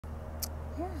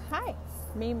Yeah, hi.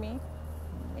 Me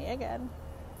again.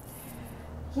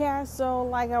 Yeah, so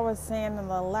like I was saying in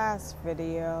the last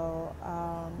video,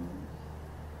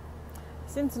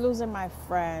 since losing my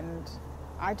friend,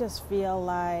 I just feel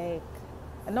like,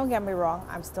 and don't get me wrong,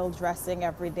 I'm still dressing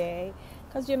every day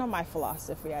because you know my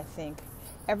philosophy, I think.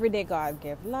 Every day God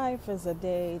give life is a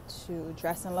day to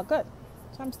dress and look good.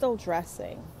 So I'm still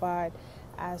dressing, but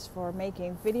as for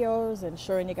making videos and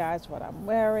showing you guys what I'm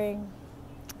wearing,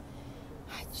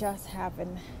 I just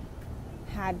haven't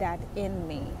had that in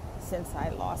me since I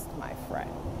lost my friend.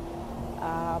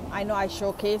 I know I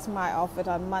showcased my outfit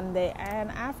on Monday, and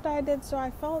after I did so,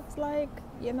 I felt like,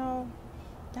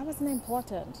 that wasn't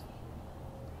important.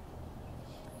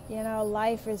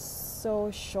 Life is so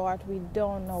short, we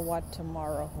don't know what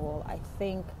tomorrow holds. I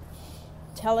think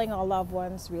telling our loved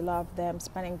ones we love them,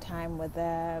 spending time with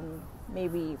them,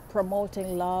 maybe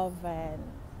promoting love, and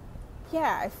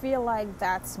yeah, I feel like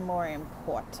that's more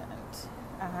important.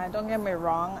 Don't get me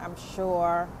wrong, I'm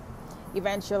sure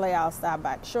eventually I'll start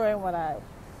back showing what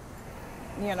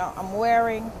I'm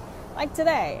wearing. Like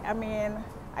today,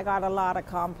 I got a lot of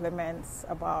compliments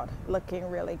about looking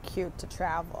really cute to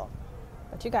travel.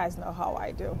 But you guys know how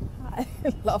I do. I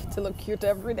love to look cute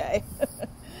every day.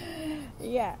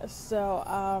 Yeah, so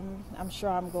I'm sure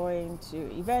I'm going to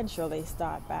eventually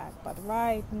start back. But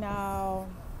right now,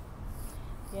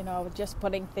 just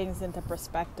putting things into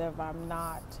perspective, I'm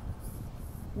not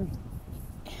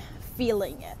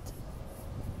feeling it.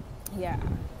 Yeah,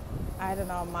 I don't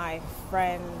know, my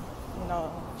friend,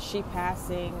 she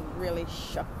passing really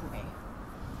shook me.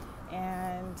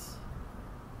 And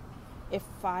if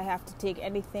I have to take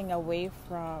anything away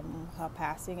from her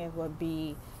passing, it would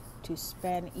be to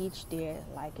spend each day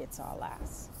like it's our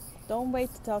last. Don't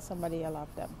wait to tell somebody you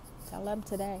love them. Tell them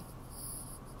today.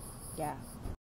 Yeah.